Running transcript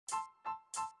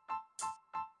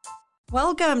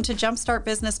Welcome to Jumpstart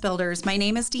Business Builders. My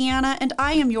name is Deanna and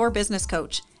I am your business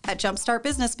coach. At Jumpstart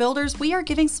Business Builders, we are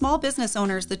giving small business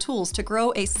owners the tools to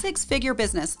grow a six-figure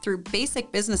business through basic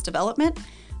business development,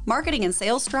 marketing and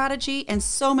sales strategy, and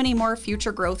so many more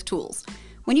future growth tools.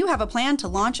 When you have a plan to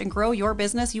launch and grow your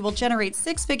business, you will generate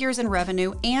six figures in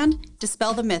revenue and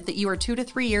dispel the myth that you are 2 to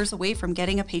 3 years away from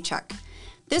getting a paycheck.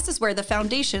 This is where the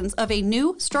foundations of a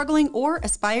new, struggling, or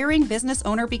aspiring business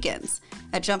owner begins.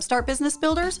 At Jumpstart Business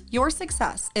Builders, your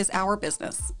success is our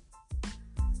business.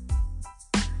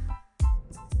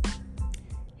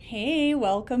 Hey,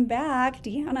 welcome back.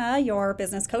 Deanna, your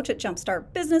business coach at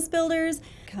Jumpstart Business Builders,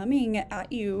 coming at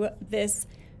you this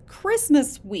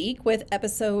Christmas week with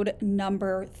episode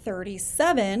number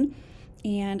 37.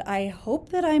 And I hope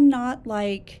that I'm not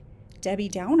like Debbie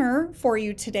Downer for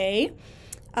you today.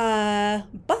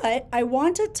 But I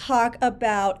want to talk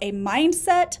about a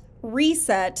mindset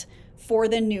reset for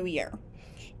the new year.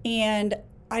 And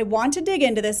I want to dig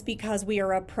into this because we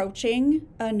are approaching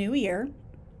a new year.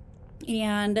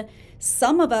 And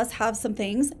some of us have some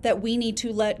things that we need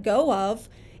to let go of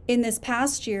in this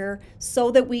past year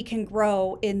so that we can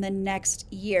grow in the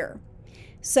next year.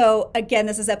 So again,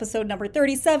 this is episode number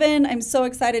 37. I'm so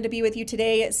excited to be with you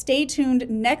today. Stay tuned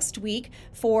next week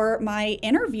for my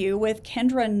interview with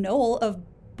Kendra Knoll of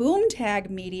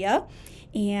Boomtag Media.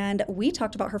 And we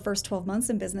talked about her first 12 months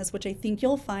in business, which I think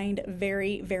you'll find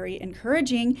very, very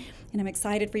encouraging. And I'm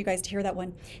excited for you guys to hear that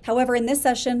one. However, in this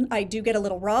session, I do get a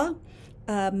little raw.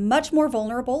 Much more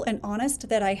vulnerable and honest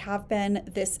than I have been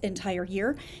this entire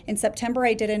year. In September,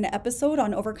 I did an episode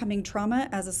on overcoming trauma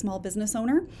as a small business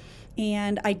owner.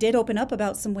 And I did open up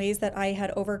about some ways that I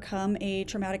had overcome a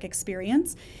traumatic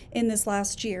experience in this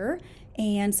last year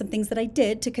and some things that I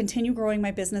did to continue growing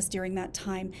my business during that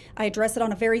time. I addressed it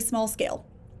on a very small scale.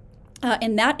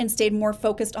 And stayed more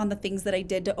focused on the things that I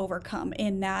did to overcome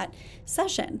in that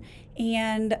session.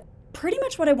 And pretty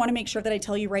much what I want to make sure that I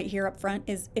tell you right here up front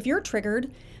is if you're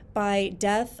triggered by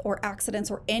death or accidents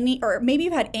or maybe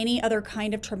you've had any other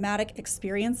kind of traumatic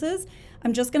experiences,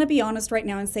 I'm just going to be honest right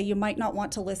now and say you might not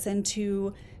want to listen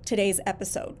to today's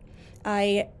episode.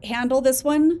 I handle this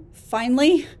one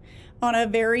finally on a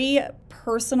very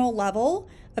personal level,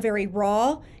 a very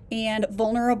raw and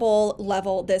vulnerable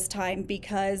level this time,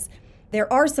 because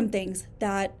there are some things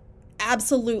that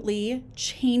absolutely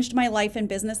changed my life and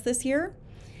business this year.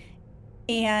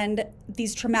 And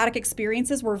these traumatic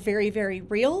experiences were very, very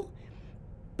real,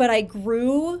 but I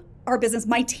grew our business,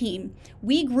 my team,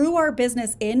 we grew our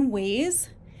business in ways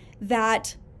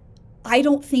that I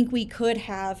don't think we could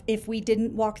have if we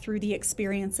didn't walk through the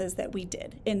experiences that we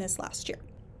did in this last year.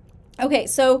 Okay,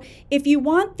 so if you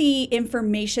want the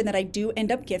information that I do end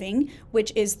up giving,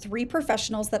 which is 3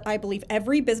 professionals that I believe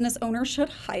every business owner should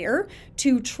hire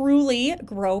to truly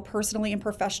grow personally and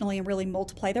professionally and really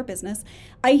multiply their business,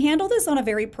 I handle this on a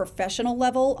very professional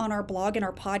level on our blog and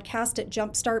our podcast at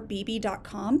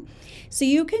jumpstartbb.com. So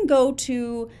you can go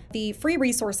to the free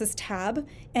resources tab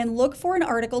and look for an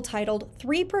article titled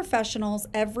 3 Professionals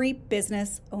Every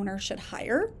Business Owner Should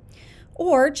Hire.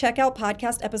 Or check out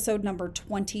podcast episode number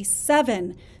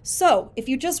 27. So if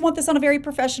you just want this on a very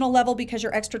professional level because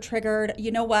you're extra triggered,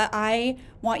 you know what? I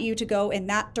want you to go in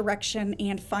that direction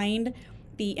and find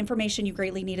the information you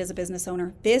greatly need as a business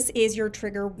owner. This is your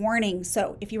trigger warning.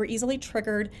 So if you were easily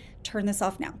triggered, turn this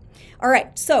off now. All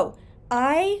right. So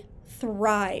I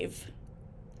thrive.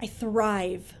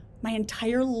 My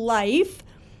entire life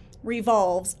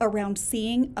revolves around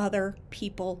seeing other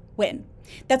people win.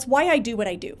 That's why I do what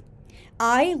I do.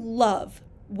 I love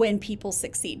when people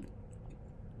succeed.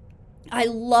 I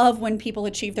love when people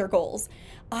achieve their goals.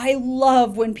 I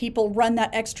love when people run that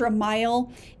extra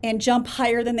mile and jump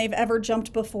higher than they've ever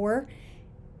jumped before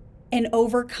and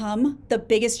overcome the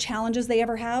biggest challenges they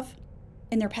ever have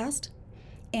in their past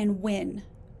and win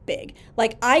big.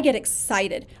 Like, I get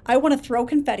excited. I want to throw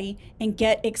confetti and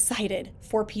get excited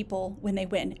for people when they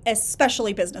win,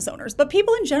 especially business owners, but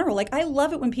people in general. Like, I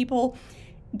love it when people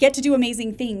get to do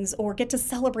amazing things or get to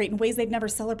celebrate in ways they've never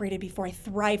celebrated before. I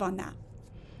thrive on that.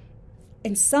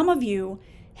 And some of you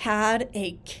had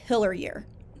a killer year.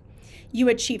 You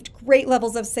achieved great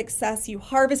levels of success. You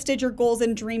harvested your goals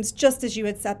and dreams just as you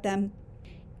had set them.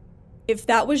 If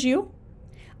that was you,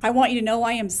 I want you to know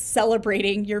I am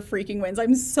celebrating your freaking wins.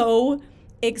 I'm so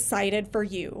excited for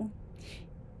you.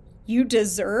 You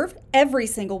deserve every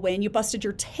single win. You busted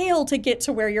your tail to get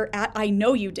to where you're at. I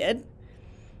know you did.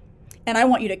 And I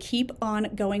want you to keep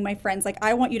on going, my friends. Like,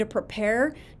 I want you to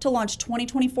prepare to launch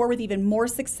 2024 with even more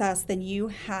success than you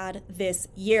had this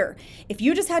year. If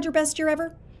you just had your best year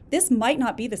ever, this might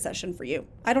not be the session for you.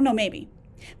 I don't know, maybe.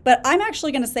 But I'm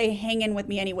actually going to say hang in with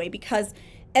me anyway, because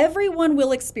everyone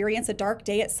will experience a dark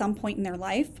day at some point in their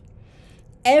life.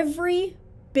 Every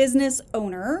business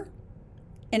owner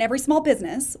and every small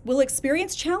business will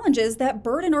experience challenges that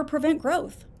burden or prevent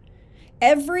growth.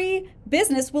 Every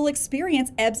business will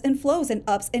experience ebbs and flows and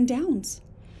ups and downs.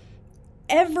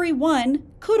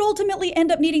 Everyone could ultimately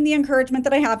end up needing the encouragement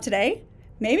that I have today.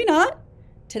 Maybe not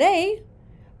today,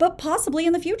 but possibly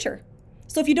in the future.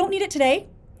 So if you don't need it today,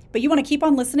 but you want to keep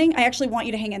on listening, I actually want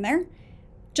you to hang in there.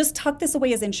 Just tuck this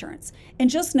away as insurance. And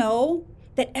just know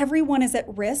that everyone is at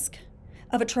risk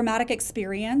of a traumatic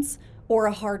experience or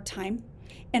a hard time.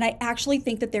 And I actually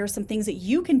think that there are some things that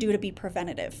you can do to be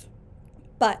preventative.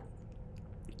 But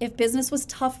if business was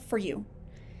tough for you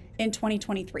in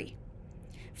 2023,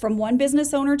 from one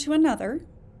business owner to another,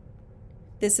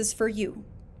 this is for you.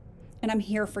 And I'm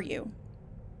here for you.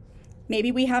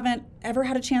 Maybe we haven't ever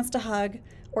had a chance to hug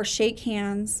or shake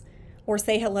hands or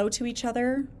say hello to each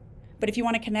other. But if you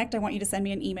want to connect, I want you to send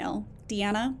me an email,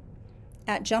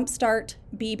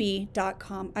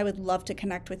 Deanna@jumpstartbb.com. I would love to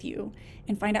connect with you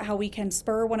and find out how we can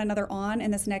spur one another on in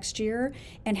this next year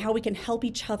and how we can help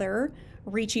each other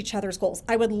reach each other's goals.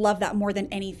 I would love that more than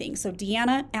anything. So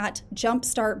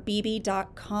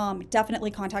Deanna@jumpstartbb.com.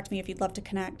 Definitely contact me if you'd love to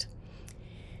connect.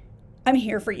 I'm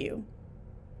here for you.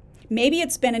 Maybe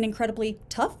it's been an incredibly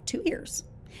tough 2 years.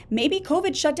 Maybe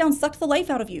COVID shutdown sucked the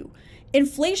life out of you.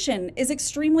 Inflation is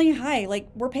extremely high. Like,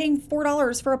 we're paying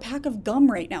 $4 for a pack of gum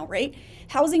right now, right?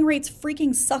 Housing rates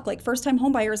freaking suck. Like, first-time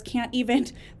homebuyers can't even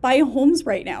buy homes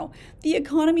right now. The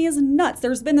economy is nuts.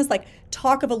 There's been this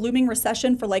talk of a looming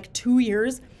recession for 2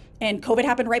 years, and COVID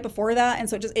happened right before that. And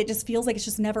so it just feels like it's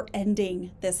just never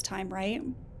ending this time, right?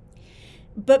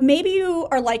 But maybe you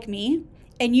are like me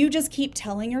and you just keep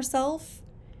telling yourself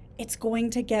it's going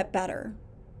to get better.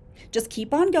 Just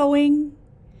keep on going.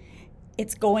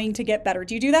 It's going to get better.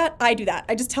 Do you do that? I do that.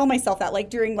 I just tell myself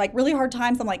that during really hard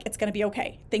times, I'm like, it's going to be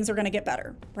okay. Things are going to get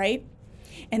better, right?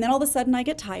 And then all of a sudden I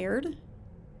get tired.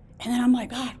 And then I'm like,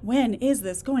 God, when is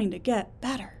this going to get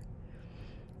better?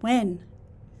 When,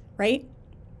 right?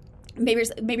 Maybe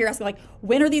you're asking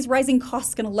when are these rising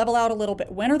costs going to level out a little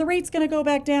bit? When are the rates going to go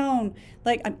back down?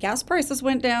 Gas prices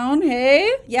went down.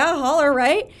 Hey, yeah, holler,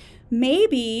 right?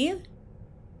 Maybe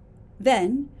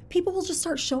then people will just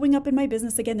start showing up in my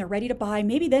business again. They're ready to buy.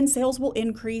 Maybe then sales will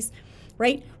increase,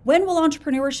 right? When will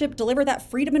entrepreneurship deliver that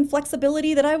freedom and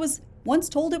flexibility that I was once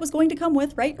told it was going to come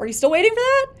with, right? Are you still waiting for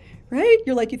that, right?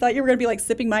 You thought you were going to be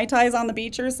sipping Mai Tais on the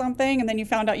beach or something, and then you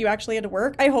found out you actually had to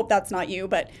work. I hope that's not you,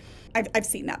 but I've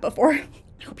seen that before. I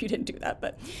hope you didn't do that,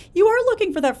 but you are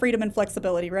looking for that freedom and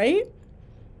flexibility, right?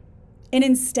 And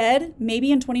instead,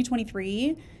 maybe in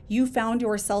 2023, you found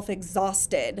yourself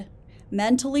exhausted.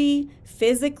 Mentally,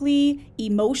 physically,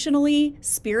 emotionally,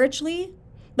 spiritually.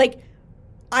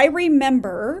 I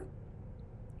remember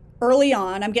early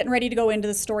on, I'm getting ready to go into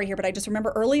the story here, but I just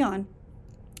remember early on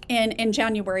in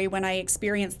January when I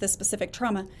experienced this specific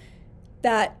trauma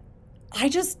that I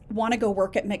just want to go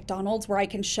work at McDonald's where I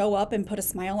can show up and put a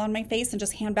smile on my face and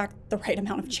just hand back the right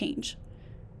amount of change,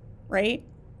 right?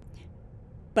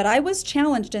 But I was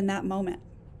challenged in that moment.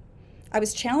 I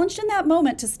was challenged in that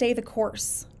moment to stay the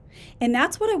course. And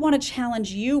that's what I want to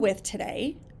challenge you with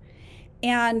today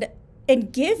and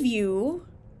give you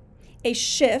a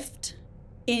shift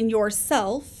in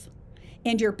yourself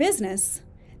and your business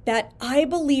that I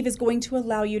believe is going to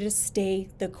allow you to stay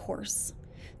the course.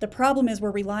 The problem is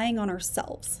we're relying on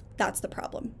ourselves. That's the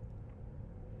problem.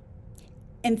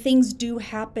 And things do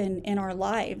happen in our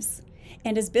lives.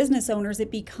 And as business owners,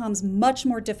 it becomes much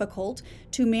more difficult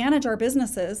to manage our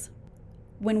businesses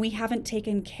when we haven't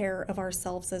taken care of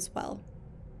ourselves as well.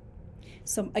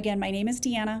 So again, my name is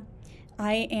Deanna.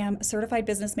 I am a certified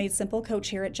Business Made Simple coach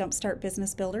here at Jumpstart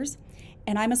Business Builders,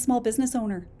 and I'm a small business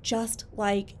owner just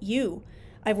like you.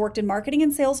 I've worked in marketing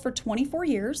and sales for 24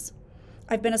 years.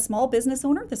 I've been a small business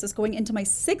owner. This is going into my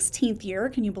 16th year.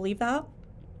 Can you believe that?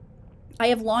 I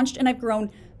have launched and I've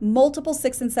grown multiple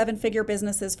 6- and 7-figure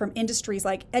businesses from industries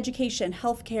like education,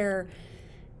 healthcare,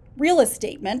 real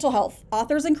estate, mental health,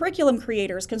 authors and curriculum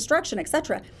creators, construction,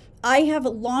 etc. I have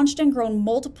launched and grown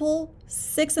multiple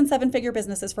 6- and 7-figure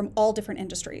businesses from all different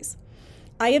industries.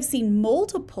 I have seen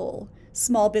multiple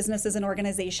small businesses and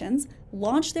organizations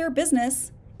launch their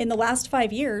business in the last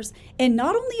 5 years and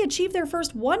not only achieve their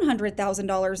first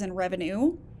 $100,000 in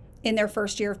revenue in their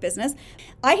first year of business,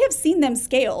 I have seen them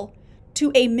scale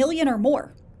to $1 million or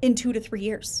more in 2 to 3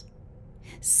 years.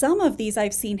 Some of these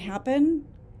I've seen happen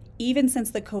even since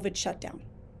the COVID shutdown.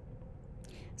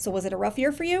 So was it a rough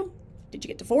year for you? Did you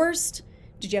get divorced?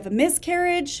 Did you have a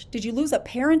miscarriage? Did you lose a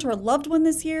parent or a loved one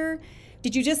this year?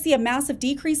 Did you just see a massive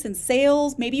decrease in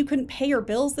sales? Maybe you couldn't pay your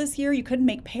bills this year. You couldn't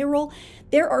make payroll.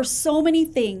 There are so many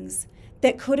things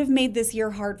that could have made this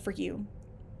year hard for you.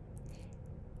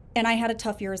 And I had a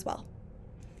tough year as well.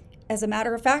 As a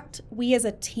matter of fact, we as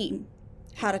a team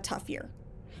had a tough year.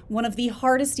 One of the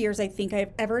hardest years I think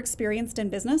I've ever experienced in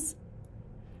business.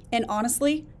 And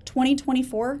honestly,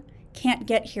 2024 can't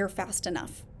get here fast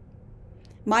enough.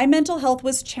 My mental health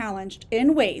was challenged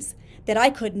in ways that I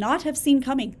could not have seen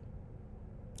coming.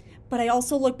 But I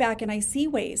also look back and I see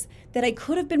ways that I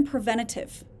could have been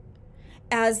preventative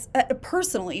as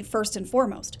personally, first and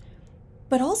foremost,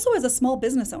 but also as a small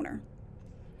business owner.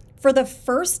 For the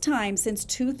first time since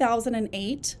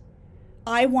 2008,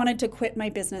 I wanted to quit my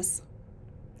business,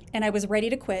 and I was ready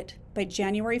to quit by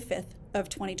January 5th of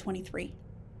 2023,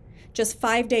 just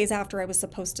 5 days after I was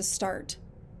supposed to start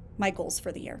my goals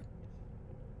for the year.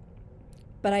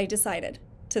 But I decided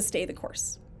to stay the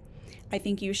course. I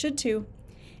think you should too.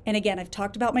 And again, I've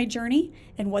talked about my journey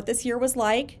and what this year was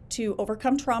like to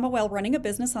overcome trauma while running a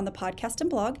business on the podcast and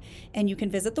blog. And you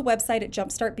can visit the website at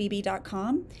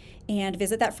jumpstartbb.com and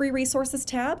visit that free resources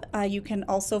tab. You can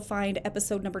also find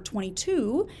episode number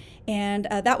 22. And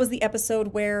that was the episode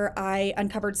where I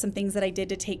uncovered some things that I did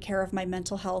to take care of my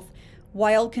mental health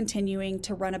while continuing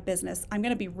to run a business. I'm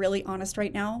going to be really honest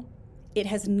right now. It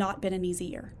has not been an easy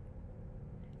year.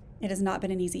 It has not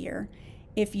been an easy year.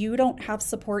 If you don't have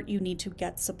support, you need to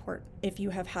get support if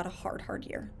you have had a hard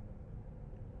year.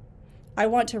 I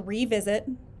want to revisit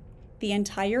the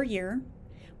entire year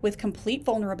with complete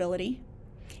vulnerability.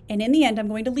 And in the end, I'm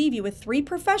going to leave you with 3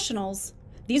 professionals.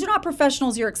 These are not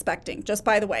professionals you're expecting, just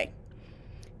by the way,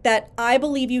 that I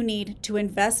believe you need to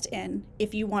invest in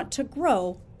if you want to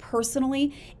grow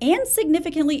personally and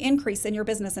significantly increase in your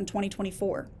business in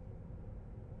 2024.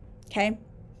 Okay?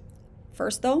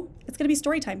 First, though, it's going to be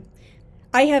story time.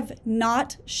 I have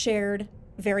not shared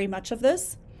very much of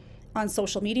this on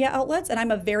social media outlets, and I'm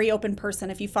a very open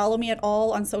person. If you follow me at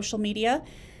all on social media,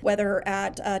 whether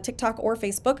at TikTok or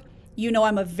Facebook, you know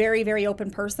I'm a very, very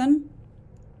open person.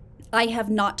 I have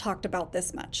not talked about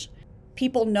this much.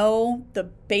 People know the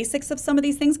basics of some of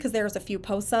these things because there's a few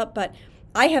posts up, but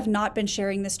I have not been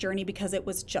sharing this journey because it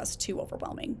was just too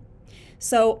overwhelming.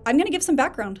 So I'm going to give some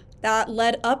background that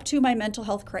led up to my mental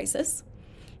health crisis,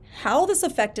 how this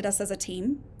affected us as a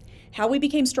team, how we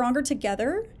became stronger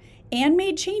together, and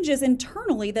made changes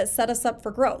internally that set us up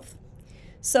for growth.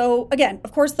 So again,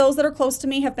 of course, those that are close to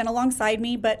me have been alongside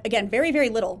me, but again, very, very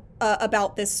little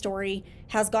about this story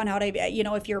has gone out.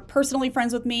 If you're personally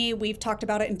friends with me, we've talked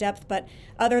about it in depth, but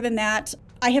other than that,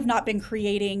 I have not been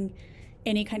creating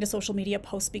any kind of social media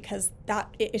posts because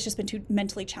it's just been too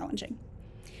mentally challenging.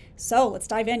 So let's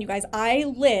dive in, you guys. I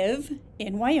live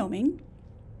in Wyoming.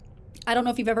 I don't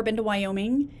know if you've ever been to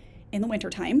Wyoming in the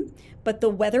wintertime, but the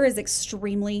weather is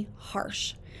extremely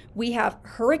harsh. We have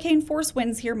hurricane force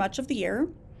winds here much of the year,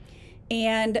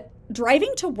 and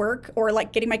driving to work or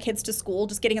like getting my kids to school,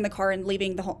 just getting in the car and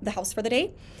leaving the house for the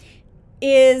day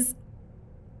is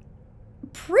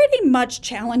pretty much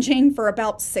challenging for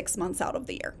about 6 months out of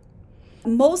the year.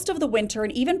 Most of the winter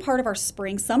and even part of our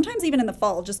spring, sometimes even in the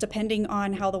fall, just depending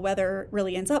on how the weather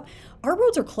really ends up, our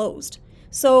roads are closed.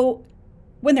 So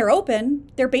when they're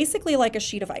open, they're basically like a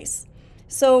sheet of ice.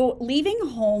 So leaving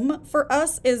home for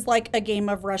us is like a game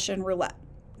of Russian roulette,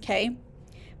 okay?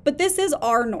 But this is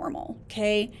our normal,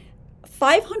 okay?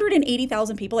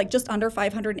 580,000 people, like just under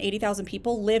 580,000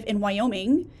 people live in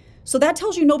Wyoming. So that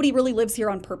tells you nobody really lives here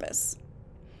on purpose.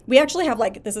 We actually have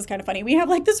this is kind of funny. We have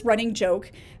this running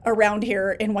joke around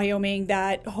here in Wyoming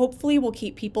that hopefully will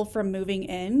keep people from moving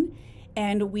in.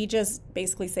 And we just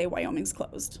basically say Wyoming's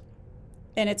closed.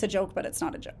 And it's a joke, but it's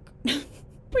not a joke.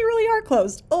 We really are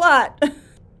closed a lot.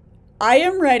 I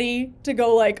am ready to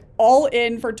go all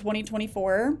in for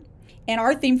 2024. And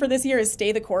our theme for this year is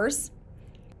stay the course.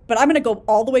 But I'm going to go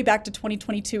all the way back to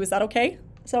 2022. Is that okay?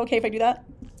 Is that okay if I do that?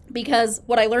 Because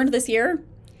what I learned this year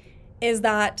is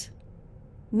that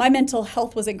my mental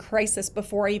health was in crisis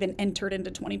before I even entered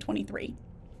into 2023.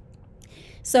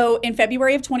 So in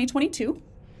February of 2022,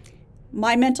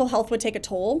 my mental health would take a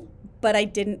toll, but I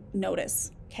didn't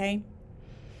notice, okay?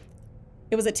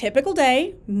 It was a typical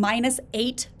day,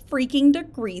 -8 freaking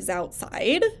degrees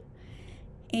outside.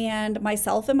 And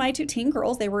myself and my 2 teen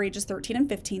girls, they were ages 13 and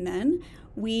 15 then,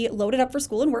 we loaded up for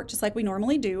school and work just like we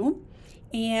normally do.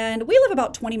 And we live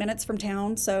about 20 minutes from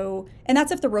town. So, and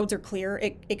that's if the roads are clear.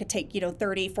 It could take,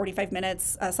 30, 45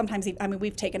 minutes. Sometimes,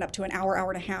 we've taken up to an hour,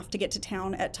 hour and a half to get to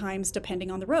town at times,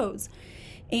 depending on the roads.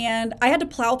 And I had to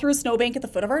plow through a snowbank at the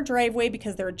foot of our driveway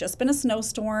because there had just been a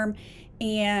snowstorm.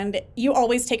 And you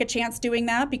always take a chance doing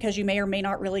that because you may or may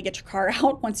not really get your car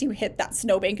out once you hit that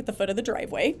snowbank at the foot of the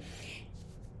driveway.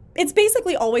 It's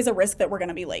basically always a risk that we're going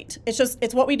to be late.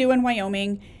 It's what we do in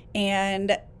Wyoming.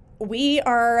 And we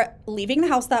are leaving the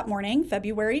house that morning,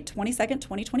 February 22nd,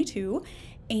 2022,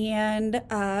 and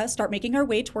start making our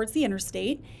way towards the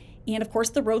interstate. And of course,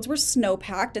 the roads were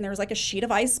snow-packed and there was like a sheet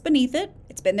of ice beneath it.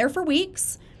 It's been there for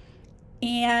weeks.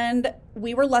 And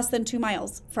we were less than 2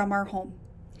 miles from our home.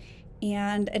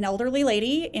 And an elderly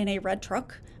lady in a red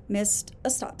truck missed a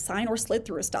stop sign or slid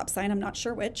through a stop sign. I'm not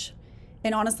sure which.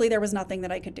 And honestly, there was nothing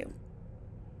that I could do.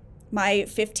 My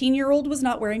 15-year-old was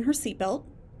not wearing her seatbelt.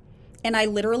 And I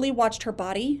literally watched her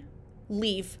body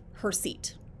leave her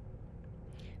seat.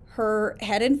 Her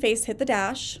head and face hit the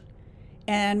dash,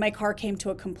 and my car came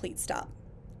to a complete stop.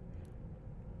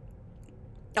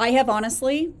 I have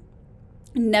honestly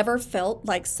never felt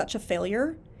like such a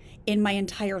failure in my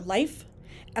entire life.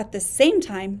 At the same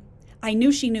time, I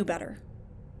knew she knew better.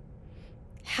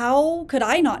 How could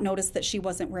I not notice that she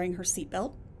wasn't wearing her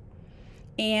seatbelt?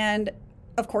 And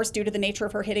of course, due to the nature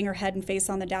of her hitting her head and face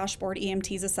on the dashboard,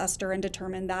 EMTs assessed her and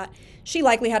determined that she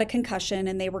likely had a concussion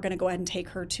and they were going to go ahead and take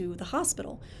her to the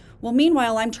hospital. Well,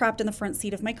 meanwhile, I'm trapped in the front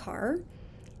seat of my car,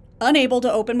 unable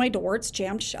to open my door. It's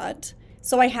jammed shut.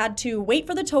 So I had to wait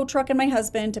for the tow truck and my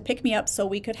husband to pick me up so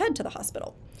we could head to the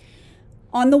hospital.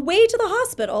 On the way to the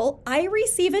hospital, I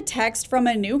receive a text from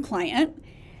a new client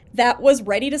that was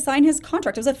ready to sign his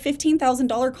contract. It was a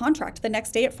 $15,000 contract the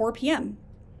next day at 4 p.m.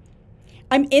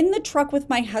 I'm in the truck with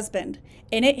my husband,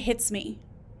 and it hits me.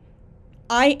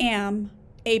 I am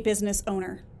a business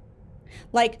owner.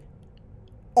 Like,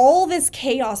 all this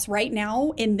chaos right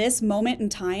now in this moment in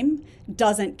time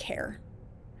doesn't care.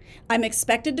 I'm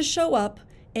expected to show up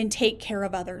and take care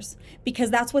of others because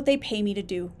that's what they pay me to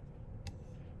do.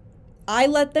 I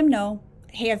let them know,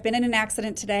 hey, I've been in an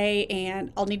accident today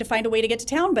and I'll need to find a way to get to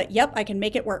town, but yep, I can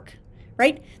make it work,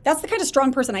 right? That's the kind of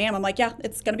strong person I am. I'm like, yeah,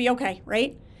 it's going to be okay,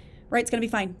 right? Right, it's going to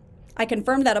be fine. I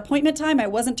confirmed that appointment time. I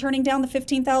wasn't turning down the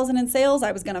 $15,000 in sales.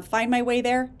 I was going to find my way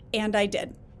there, and I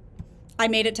did. I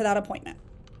made it to that appointment.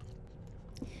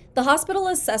 The hospital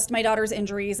assessed my daughter's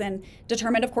injuries and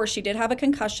determined, of course, she did have a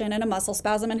concussion and a muscle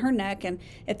spasm in her neck. And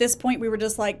at this point, we were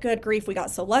just like, good grief, we got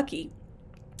so lucky.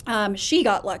 She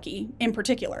got lucky in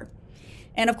particular.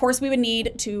 And of course, we would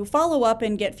need to follow up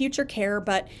and get future care,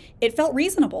 but it felt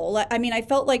reasonable. I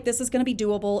felt like this is going to be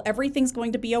doable. Everything's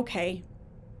going to be okay.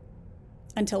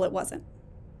 Until it wasn't.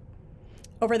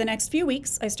 Over the next few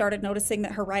weeks, I started noticing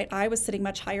that her right eye was sitting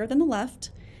much higher than the left.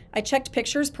 I checked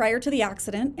pictures prior to the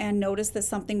accident and noticed that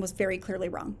something was very clearly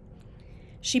wrong.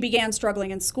 She began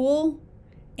struggling in school,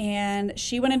 and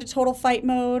she went into total fight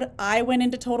mode. I went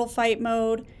into total fight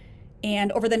mode.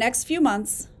 And over the next few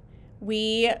months,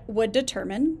 we would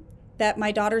determine that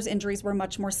my daughter's injuries were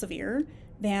much more severe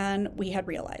than we had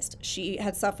realized. She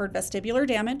had suffered vestibular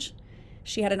damage.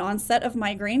 She had an onset of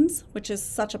migraines, which is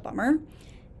such a bummer,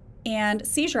 and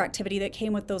seizure activity that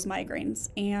came with those migraines.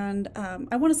 And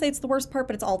I want to say it's the worst part,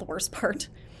 but it's all the worst part.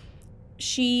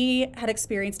 She had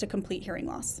experienced a complete hearing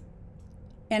loss.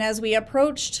 And as we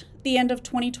approached the end of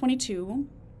 2022,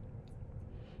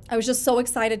 I was just so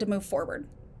excited to move forward.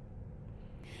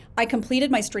 I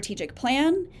completed my strategic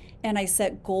plan and I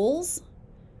set goals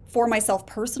for myself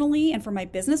personally and for my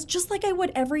business, just like I would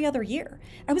every other year.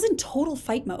 I was in total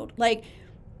fight mode. Like,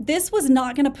 this was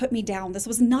not going to put me down. This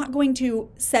was not going to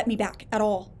set me back at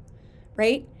all,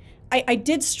 right? I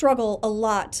did struggle a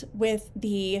lot with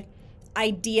the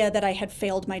idea that I had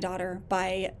failed my daughter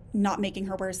by not making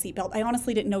her wear a seatbelt. I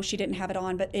honestly didn't know she didn't have it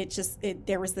on, but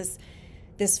there was this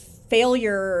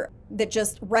failure that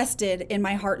just rested in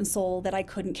my heart and soul that I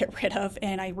couldn't get rid of,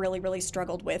 and I really, really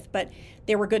struggled with. But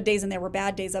there were good days and there were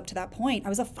bad days up to that point. I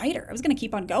was a fighter. I was going to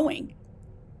keep on going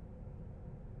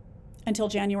until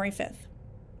January 5th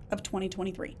of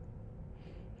 2023.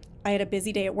 I had a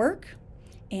busy day at work,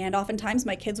 and oftentimes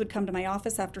my kids would come to my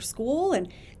office after school and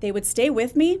they would stay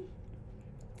with me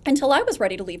until I was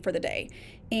ready to leave for the day.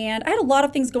 And I had a lot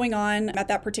of things going on at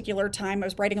that particular time. I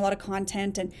was writing a lot of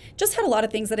content and just had a lot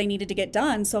of things that I needed to get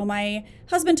done. So my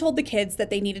husband told the kids that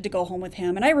they needed to go home with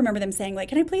him. And I remember them saying, like,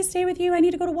 can I please stay with you? I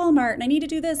need to go to Walmart and I need to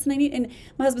do this. And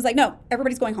my husband's like, no,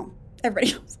 everybody's going home.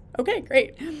 Everybody goes, okay,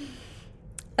 great.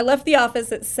 I left the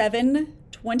office at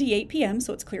 7:28 p.m.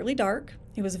 So it's clearly dark.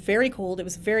 It was very cold. It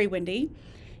was very windy.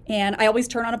 And I always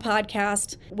turn on a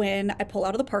podcast when I pull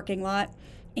out of the parking lot.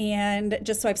 And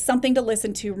just so I have something to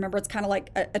listen to. Remember, it's kind of like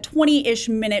a 20-ish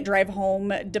minute drive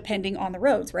home, depending on the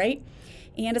roads, right?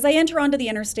 And as I enter onto the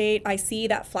interstate, I see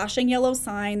that flashing yellow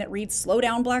sign that reads "Slow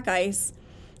down, black ice."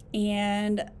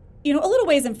 And, a little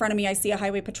ways in front of me, I see a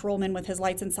highway patrolman with his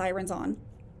lights and sirens on.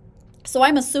 So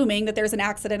I'm assuming that there's an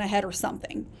accident ahead or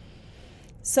something.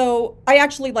 So I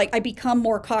actually I become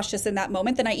more cautious in that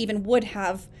moment than I even would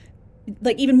have,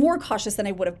 even more cautious than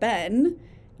I would have been,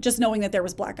 just knowing that there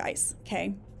was black ice,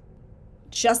 okay?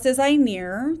 Just as I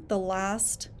near the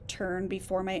last turn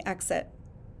before my exit,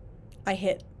 I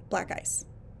hit black ice.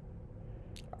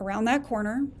 Around that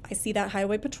corner, I see that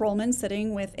highway patrolman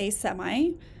sitting with a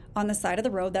semi on the side of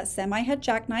the road. That semi had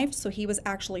jackknifed, so he was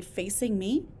actually facing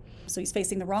me. So he's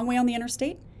facing the wrong way on the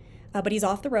interstate, but he's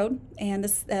off the road, and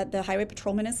the highway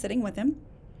patrolman is sitting with him.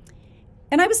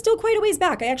 And I was still quite a ways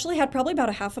back. I actually had probably about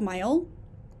a half a mile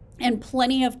and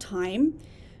plenty of time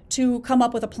to come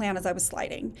up with a plan as I was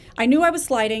sliding. I knew I was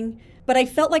sliding, but I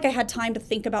felt like I had time to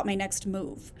think about my next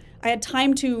move. I had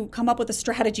time to come up with a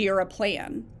strategy or a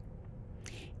plan.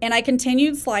 And I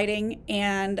continued sliding,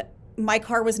 and my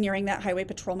car was nearing that highway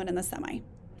patrolman in the semi.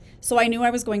 So I knew I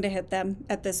was going to hit them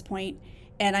at this point,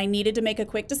 and I needed to make a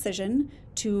quick decision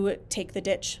to take the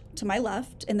ditch to my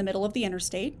left in the middle of the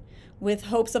interstate with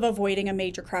hopes of avoiding a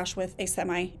major crash with a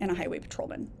semi and a highway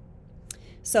patrolman.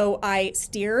 So I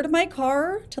steered my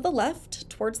car to the left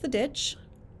towards the ditch,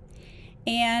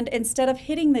 and instead of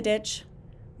hitting the ditch,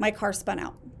 my car spun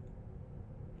out.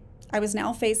 I was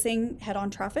now facing head-on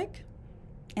traffic,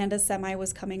 and a semi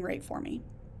was coming right for me.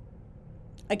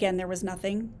 Again, there was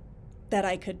nothing that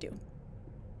I could do.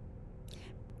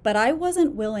 But I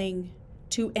wasn't willing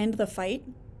to end the fight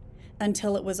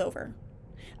until it was over.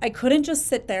 I couldn't just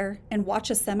sit there and watch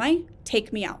a semi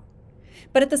take me out.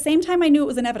 But at the same time, I knew it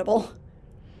was inevitable.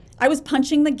 I was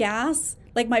punching the gas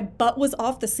like my butt was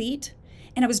off the seat,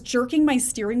 and I was jerking my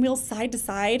steering wheel side to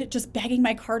side, just begging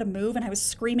my car to move, and I was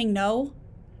screaming no.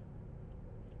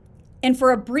 And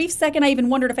for a brief second, I even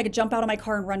wondered if I could jump out of my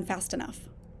car and run fast enough.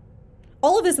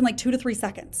 All of this in 2 to 3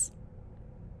 seconds.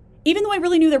 Even though I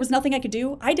really knew there was nothing I could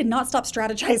do, I did not stop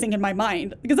strategizing in my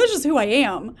mind, because that's just who I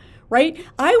am, right?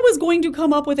 I was going to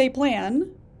come up with a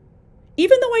plan,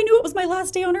 even though I knew it was my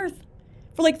last day on earth,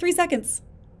 for 3 seconds.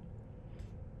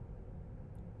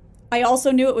 I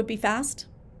also knew it would be fast,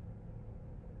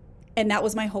 and that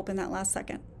was my hope in that last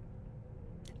second.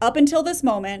 Up until this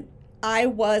moment, I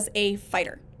was a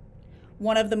fighter,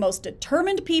 one of the most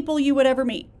determined people you would ever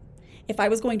meet. If I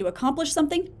was going to accomplish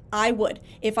something, I would.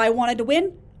 If I wanted to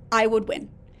win, I would win.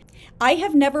 I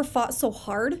have never fought so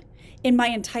hard in my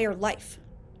entire life,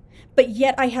 but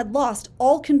yet I had lost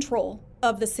all control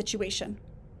of the situation.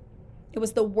 It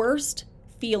was the worst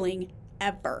feeling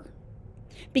ever,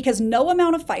 because no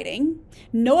amount of fighting,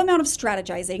 no amount of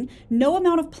strategizing, no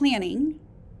amount of planning,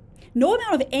 no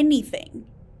amount of anything,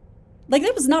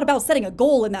 it was not about setting a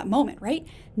goal in that moment, right?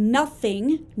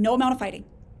 Nothing, no amount of fighting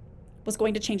was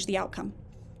going to change the outcome.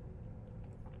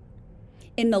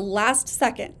 In the last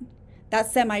second,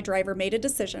 that semi driver made a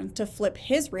decision to flip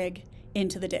his rig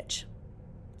into the ditch.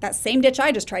 That same ditch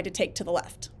I just tried to take to the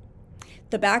left.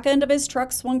 The back end of his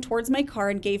truck swung towards my car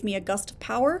and gave me a gust of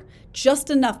power, just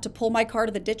enough to pull my car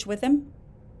to the ditch with him.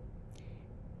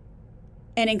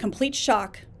 And in complete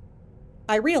shock,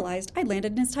 I realized I'd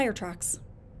landed in his tire tracks.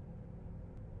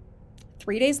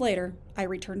 3 days later, I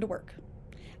returned to work.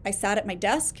 I sat at my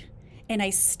desk and I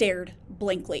stared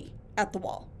blankly at the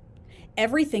wall.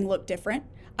 Everything looked different.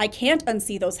 I can't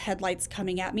unsee those headlights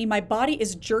coming at me. My body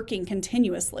is jerking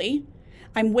continuously.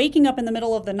 I'm waking up in the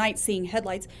middle of the night seeing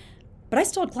headlights, but I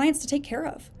still had clients to take care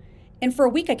of. And for a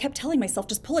week, I kept telling myself,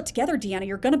 just pull it together, Deanna.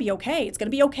 You're going to be okay. It's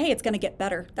going to be okay. It's going to get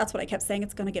better. That's what I kept saying.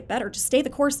 It's going to get better. Just stay the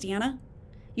course, Deanna.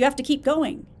 You have to keep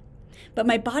going. But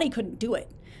my body couldn't do it.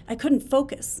 I couldn't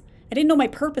focus. I didn't know my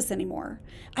purpose anymore.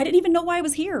 I didn't even know why I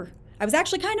was here. I was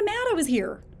actually kind of mad I was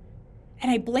here. And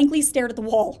I blankly stared at the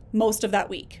wall most of that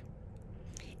week.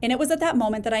 And it was at that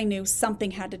moment that I knew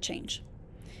something had to change.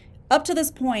 Up to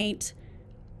this point,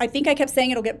 I think I kept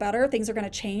saying it'll get better, things are going to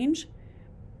change.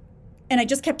 And I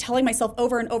just kept telling myself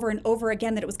over and over and over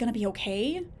again that it was going to be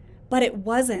okay, but it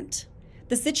wasn't.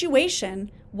 The situation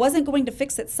wasn't going to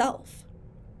fix itself.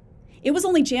 It was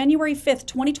only January 5th,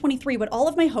 2023, when all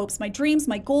of my hopes, my dreams,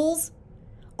 my goals,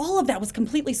 all of that was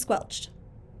completely squelched,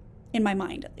 in my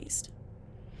mind at least.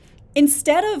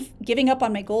 Instead of giving up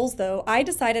on my goals, though, I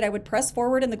decided I would press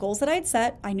forward in the goals that I had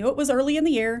set. I knew it was early in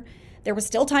the year. There was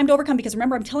still time to overcome, because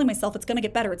remember, I'm telling myself it's going to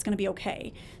get better. It's going to be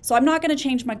okay. So I'm not going to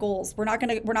change my goals. We're not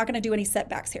going to do any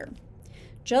setbacks here.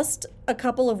 Just a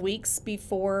couple of weeks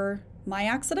before my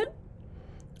accident,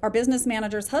 Our business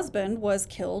manager's husband was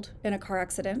killed in a car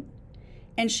accident,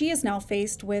 and she is now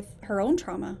faced with her own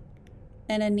trauma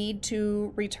and a need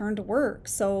to return to work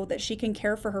so that she can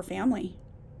care for her family.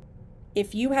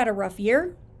 If you had a rough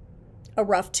year, a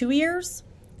rough 2 years,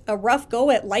 a rough go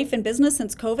at life and business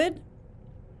since COVID,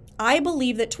 I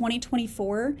believe that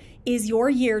 2024 is your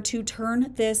year to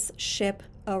turn this ship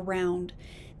around.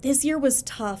 This year was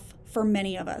tough for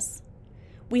many of us.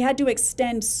 We had to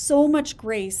extend so much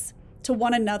grace to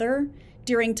one another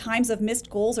during times of missed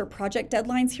goals or project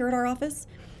deadlines here at our office.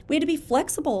 We had to be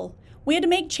flexible. We had to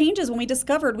make changes when we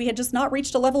discovered we had just not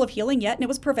reached a level of healing yet and it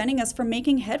was preventing us from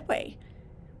making headway.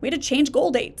 We had to change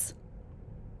goal dates.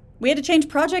 We had to change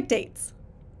project dates.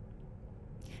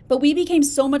 But we became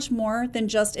so much more than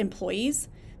just employees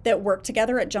that worked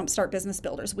together at Jumpstart Business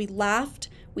Builders. We laughed,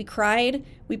 we cried,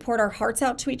 we poured our hearts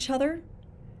out to each other.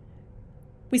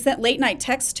 We sent late night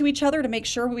texts to each other to make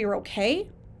sure we were okay.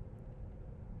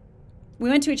 We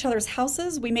went to each other's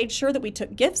houses. We made sure that we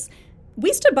took gifts.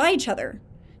 We stood by each other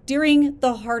during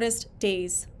the hardest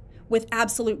days with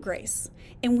absolute grace.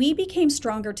 And we became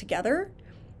stronger together.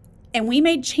 And we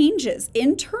made changes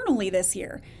internally this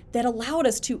year that allowed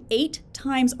us to 8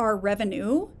 times our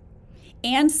revenue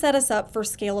and set us up for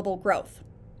scalable growth.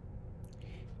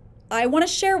 I want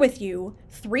to share with you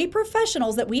 3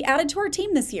 professionals that we added to our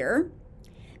team this year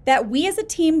that we as a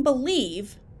team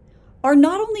believe are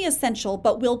not only essential,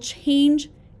 but will change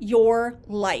your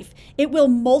life. It will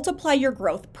multiply your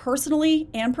growth personally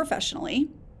and professionally.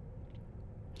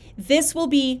 This will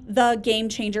be the game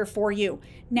changer for you.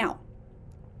 Now,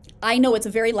 I know it's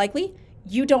very likely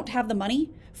you don't have the money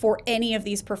for any of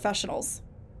these professionals.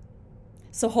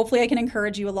 So hopefully I can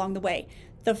encourage you along the way.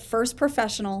 The first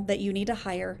professional that you need to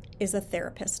hire is a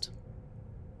therapist.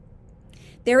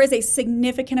 There is a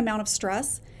significant amount of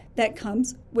stress that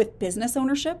comes with business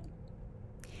ownership,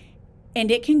 and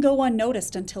it can go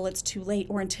unnoticed until it's too late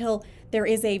or until there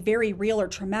is a very real or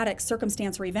traumatic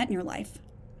circumstance or event in your life.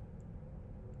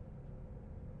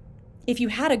 If you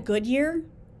had a good year,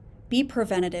 be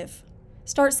preventative.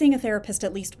 Start seeing a therapist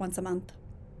at least once a month.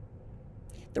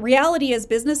 The reality is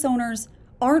business owners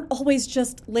aren't always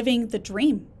just living the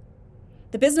dream.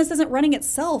 The business isn't running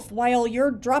itself while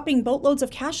you're dropping boatloads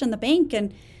of cash in the bank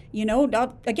and,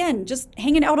 again, just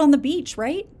hanging out on the beach,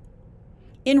 right?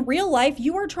 In real life,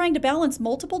 you are trying to balance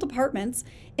multiple departments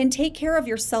and take care of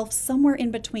yourself somewhere in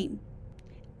between.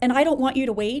 And I don't want you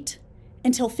to wait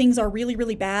until things are really,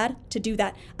 really bad to do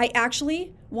that. I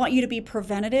actually want you to be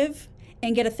preventative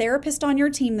and get a therapist on your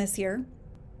team this year,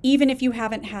 even if you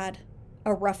haven't had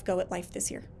a rough go at life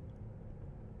this year.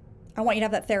 I want you to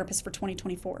have that therapist for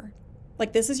 2024.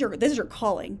 Like this is your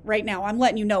calling right now. I'm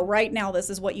letting you know right now this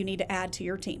is what you need to add to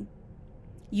your team.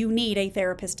 You need a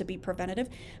therapist to be preventative.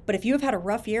 But if you have had a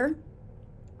rough year,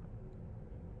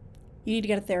 you need to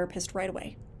get a therapist right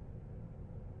away.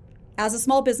 As a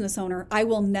small business owner, I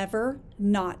will never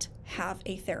not have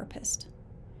a therapist.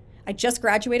 I just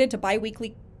graduated to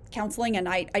biweekly counseling and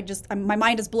my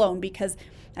mind is blown because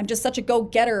I'm just such a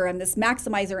go-getter. I'm this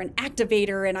maximizer and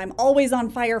activator and I'm always on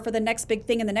fire for the next big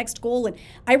thing and the next goal. And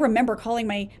I remember calling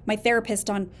my therapist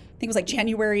on, I think it was like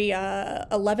January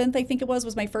 11th, I think it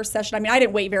was my first session. I mean, I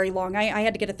didn't wait very long. I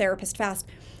had to get a therapist fast.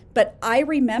 But I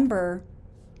remember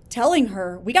telling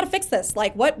her, we got to fix this.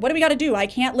 Like, what do we got to do? I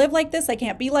can't live like this. I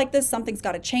can't be like this. Something's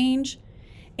got to change.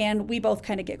 And we both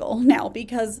kind of giggle now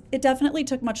because it definitely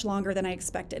took much longer than I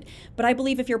expected. But I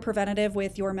believe if you're preventative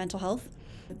with your mental health,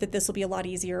 that this will be a lot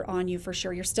easier on you for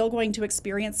sure. You're still going to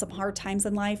experience some hard times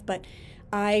in life, but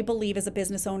I believe as a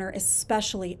business owner,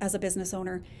 especially as a business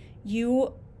owner,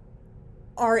 you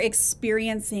are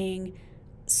experiencing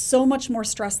so much more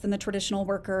stress than the traditional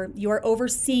worker. You are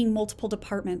overseeing multiple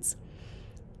departments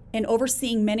and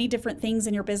overseeing many different things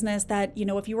in your business that,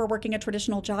 if you were working a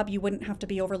traditional job, you wouldn't have to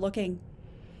be overlooking.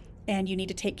 And you need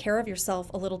to take care of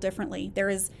yourself a little differently. There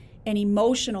is an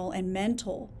emotional and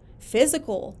mental,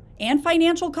 physical, and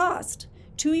financial cost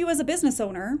to you as a business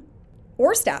owner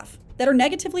or staff that are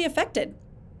negatively affected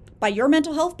by your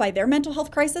mental health, by their mental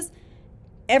health crisis.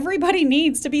 Everybody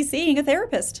needs to be seeing a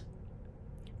therapist.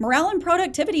 Morale and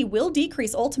productivity will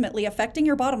decrease, ultimately affecting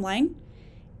your bottom line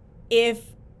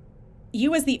if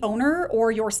you as the owner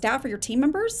or your staff or your team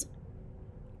members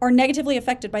are negatively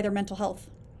affected by their mental health.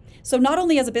 So not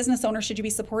only as a business owner should you be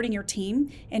supporting your team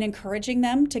and encouraging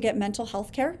them to get mental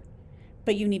health care,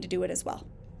 but you need to do it as well.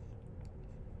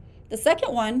 The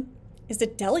second one is to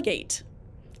delegate.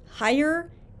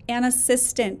 Hire an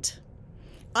assistant.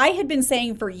 I had been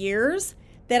saying for years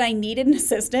that I needed an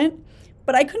assistant,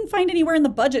 but I couldn't find anywhere in the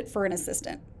budget for an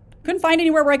assistant. Couldn't find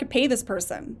anywhere where I could pay this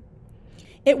person.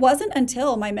 It wasn't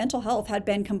until my mental health had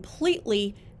been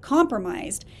completely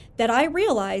compromised that I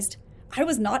realized I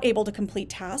was not able to complete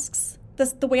tasks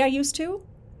the way I used to.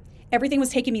 Everything was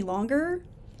taking me longer.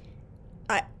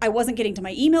 I wasn't getting to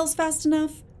my emails fast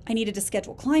enough. I needed to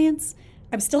schedule clients.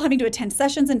 I'm still having to attend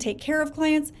sessions and take care of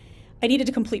clients. I needed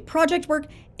to complete project work,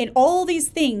 and all these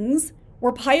things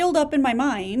were piled up in my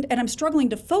mind, and I'm struggling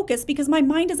to focus because my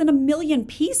mind is in a million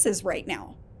pieces right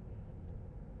now.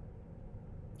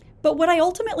 But what I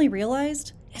ultimately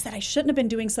realized is that I shouldn't have been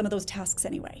doing some of those tasks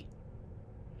anyway.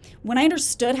 When I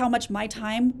understood how much my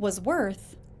time was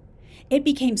worth, it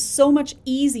became so much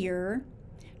easier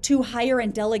to hire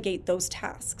and delegate those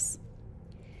tasks.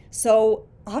 So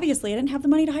obviously I didn't have the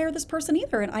money to hire this person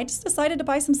either, and I just decided to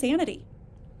buy some sanity.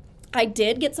 I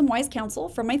did get some wise counsel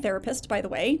from my therapist, by the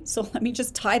way, so let me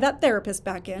just tie that therapist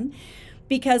back in,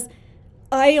 because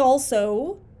I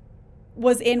also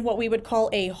was in what we would call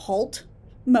a halt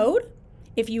mode.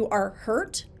 If you are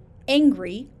hurt,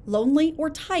 angry, lonely, or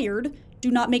tired, do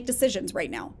not make decisions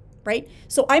right now, right?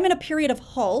 So I'm in a period of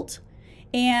halt,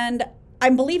 and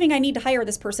I'm believing I need to hire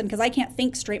this person because I can't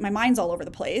think straight. My mind's all over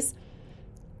the place.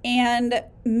 And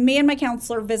me and my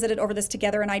counselor visited over this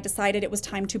together, and I decided it was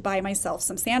time to buy myself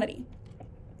some sanity.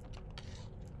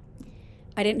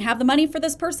 I didn't have the money for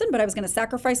this person, but I was going to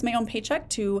sacrifice my own paycheck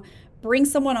to bring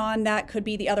someone on that could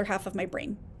be the other half of my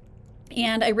brain.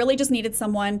 And I really just needed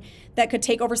someone that could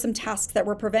take over some tasks that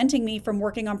were preventing me from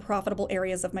working on profitable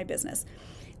areas of my business.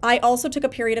 I also took a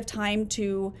period of time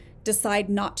to decide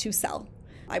not to sell.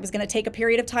 I was going to take a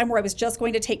period of time where I was just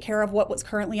going to take care of what was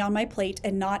currently on my plate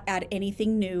and not add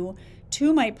anything new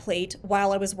to my plate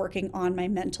while I was working on my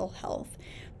mental health.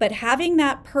 But having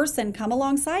that person come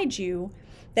alongside you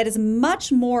that is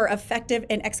much more effective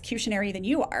and executionary than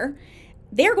you are,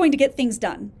 they're going to get things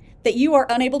done that you are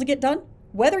unable to get done,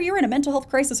 whether you're in a mental health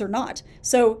crisis or not.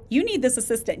 So you need this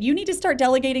assistant. You need to start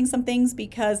delegating some things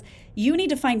because you need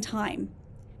to find time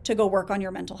to go work on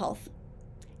your mental health,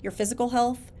 your physical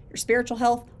health, your spiritual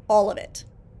health, all of it.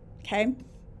 Okay?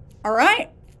 All right.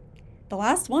 The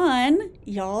last one,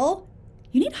 y'all,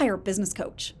 you need to hire a business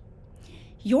coach.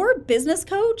 Your business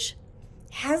coach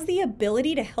has the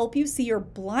ability to help you see your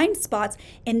blind spots,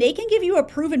 and they can give you a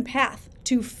proven path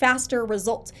to faster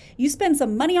results. You spend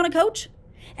some money on a coach,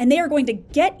 and they are going to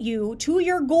get you to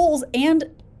your goals and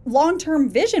long-term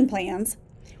vision plans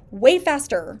way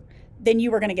faster than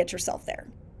you are going to get yourself there.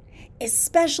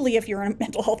 Especially if you're in a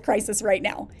mental health crisis right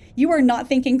now. You are not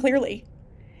thinking clearly.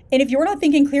 And if you're not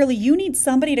thinking clearly, you need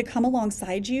somebody to come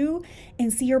alongside you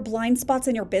and see your blind spots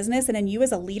in your business and in you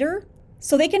as a leader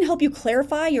so they can help you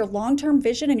clarify your long-term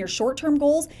vision and your short-term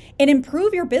goals and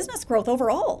improve your business growth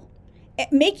overall.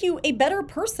 Make you a better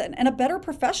person and a better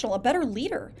professional, a better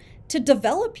leader, to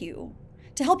develop you,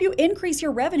 to help you increase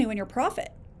your revenue and your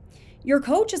profit. Your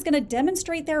coach is going to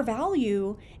demonstrate their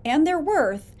value and their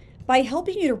worth by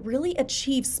helping you to really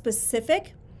achieve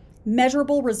specific,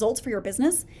 measurable results for your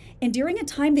business. And during a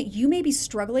time that you may be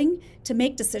struggling to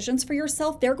make decisions for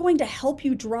yourself, they're going to help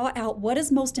you draw out what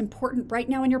is most important right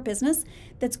now in your business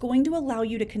that's going to allow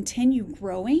you to continue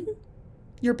growing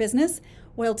your business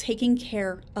while taking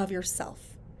care of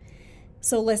yourself.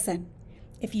 So listen,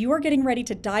 if you are getting ready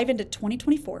to dive into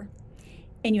 2024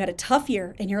 and you had a tough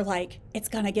year and you're like, it's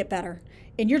going to get better,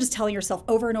 and you're just telling yourself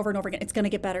over and over and over again, it's going to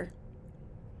get better,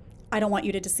 I don't want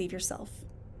you to deceive yourself.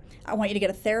 I want you to get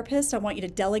a therapist. I want you to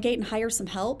delegate and hire some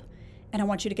help. And I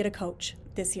want you to get a coach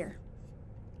this year.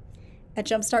 At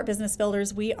Jumpstart Business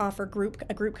Builders, we offer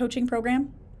a group coaching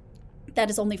program that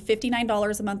is only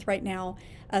 $59 a month right now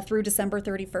through December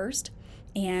 31st.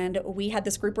 And we had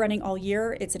this group running all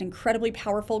year. It's an incredibly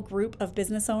powerful group of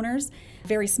business owners,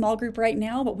 very small group right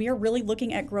now, but we are really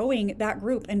looking at growing that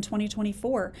group in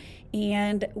 2024.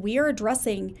 And we are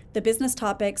addressing the business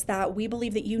topics that we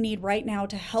believe that you need right now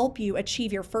to help you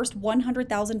achieve your first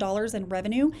 $100,000 in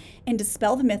revenue and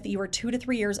dispel the myth that you are 2 to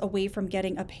 3 years away from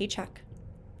getting a paycheck.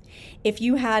 If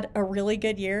you had a really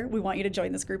good year, we want you to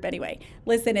join this group anyway.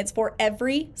 Listen, it's for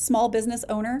every small business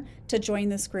owner to join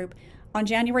this group. On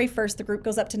January 1st, the group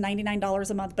goes up to $99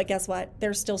 a month, but guess what?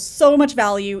 There's still so much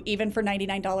value even for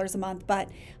 $99 a month, but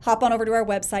hop on over to our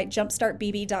website,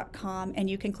 jumpstartbb.com, and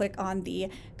you can click on the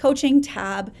coaching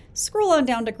tab, scroll on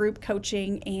down to group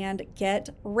coaching, and get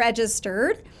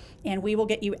registered. And we will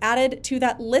get you added to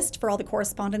that list for all the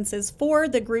correspondences for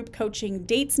the group coaching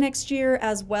dates next year,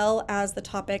 as well as the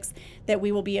topics that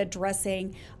we will be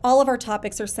addressing. All of our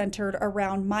topics are centered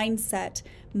around mindset,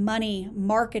 money,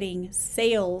 marketing,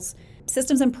 sales,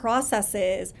 systems and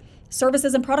processes,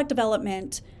 services and product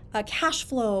development, cash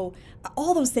flow,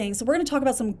 all those things. So we're going to talk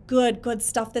about some good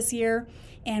stuff this year,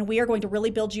 and we are going to really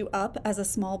build you up as a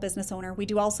small business owner. We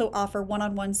do also offer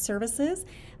one-on-one services.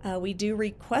 We do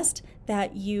request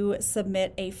that you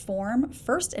submit a form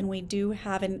first, and we do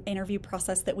have an interview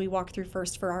process that we walk through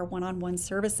first for our one-on-one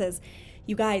services.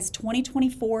 You guys,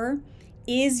 2024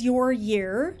 is your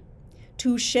year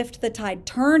to shift the tide.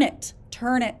 Turn it,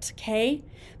 okay?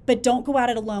 But don't go at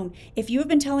it alone. If you have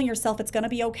been telling yourself it's going to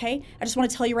be okay, I just want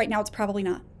to tell you right now, it's probably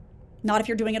not. Not if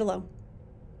you're doing it alone.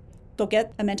 Go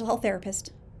get a mental health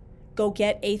therapist. Go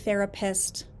get a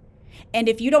therapist. And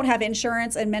if you don't have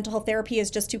insurance and mental health therapy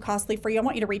is just too costly for you, I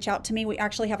want you to reach out to me. We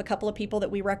actually have a couple of people that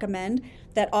we recommend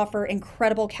that offer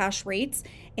incredible cash rates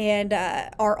and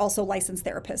are also licensed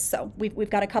therapists. So we've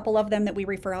got a couple of them that we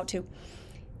refer out to.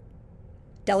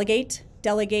 Delegate.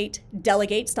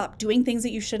 Stop doing things that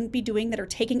you shouldn't be doing that are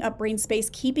taking up brain space,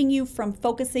 keeping you from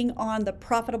focusing on the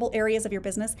profitable areas of your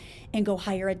business, and go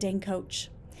hire a dang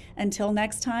coach. Until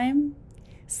next time,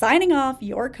 signing off,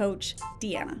 your coach,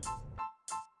 Deanna.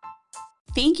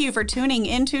 Thank you for tuning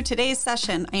into today's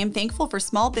session. I am thankful for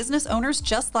small business owners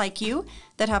just like you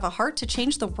that have a heart to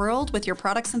change the world with your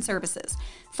products and services.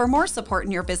 For more support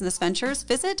in your business ventures,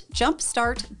 visit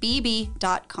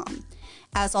jumpstartbb.com.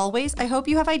 As always, I hope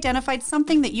you have identified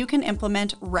something that you can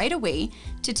implement right away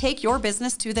to take your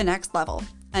business to the next level.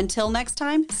 Until next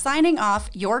time, signing off,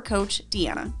 your coach,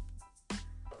 Deanna.